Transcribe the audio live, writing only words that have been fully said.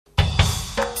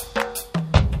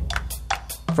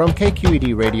From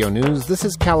KQED Radio News, this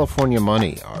is California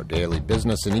Money, our daily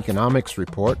business and economics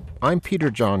report. I'm Peter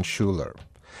John Schuler.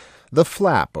 The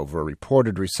flap over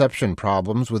reported reception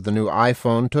problems with the new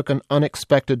iPhone took an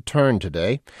unexpected turn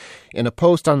today. In a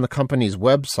post on the company's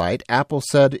website, Apple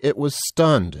said it was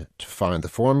stunned to find the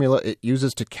formula it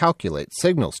uses to calculate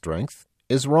signal strength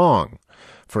is wrong.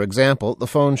 For example, the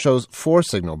phone shows 4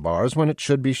 signal bars when it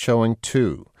should be showing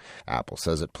 2. Apple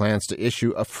says it plans to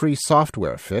issue a free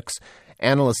software fix.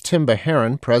 Analyst Tim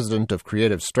Beharon, president of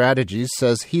Creative Strategies,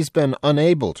 says he's been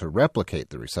unable to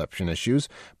replicate the reception issues,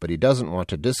 but he doesn't want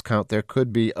to discount there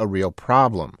could be a real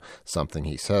problem, something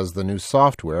he says the new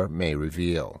software may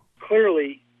reveal.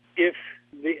 Clearly, if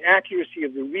the accuracy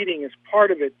of the reading is part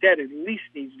of it, that at least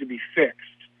needs to be fixed.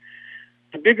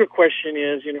 The bigger question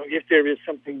is, if there is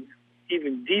something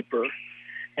even deeper,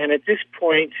 and at this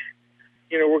point,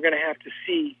 we're going to have to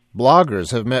see.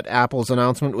 Bloggers have met Apple's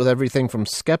announcement with everything from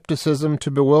skepticism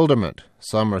to bewilderment.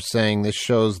 Some are saying this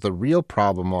shows the real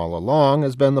problem all along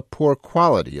has been the poor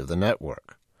quality of the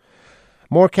network.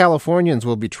 More Californians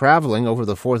will be traveling over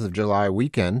the 4th of July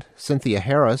weekend. Cynthia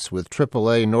Harris with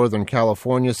AAA Northern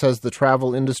California says the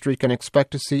travel industry can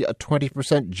expect to see a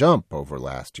 20% jump over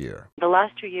last year. The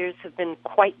last 2 years have been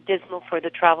quite dismal for the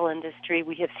travel industry.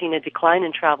 We have seen a decline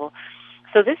in travel.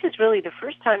 So this is really the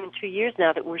first time in 2 years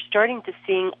now that we're starting to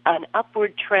see an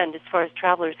upward trend as far as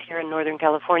travelers here in Northern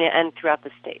California and throughout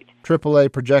the state.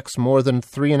 AAA projects more than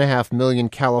 3.5 million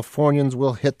Californians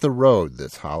will hit the road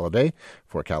this holiday.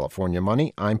 For California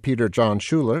Money, I'm Peter John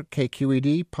Schuler,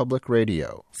 KQED Public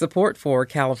Radio. Support for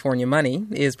California Money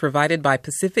is provided by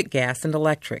Pacific Gas and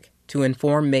Electric to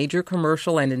inform major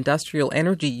commercial and industrial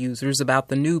energy users about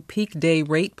the new peak day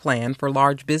rate plan for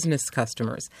large business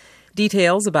customers.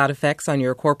 Details about effects on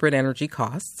your corporate energy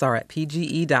costs are at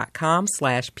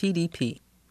pge.com/PDP.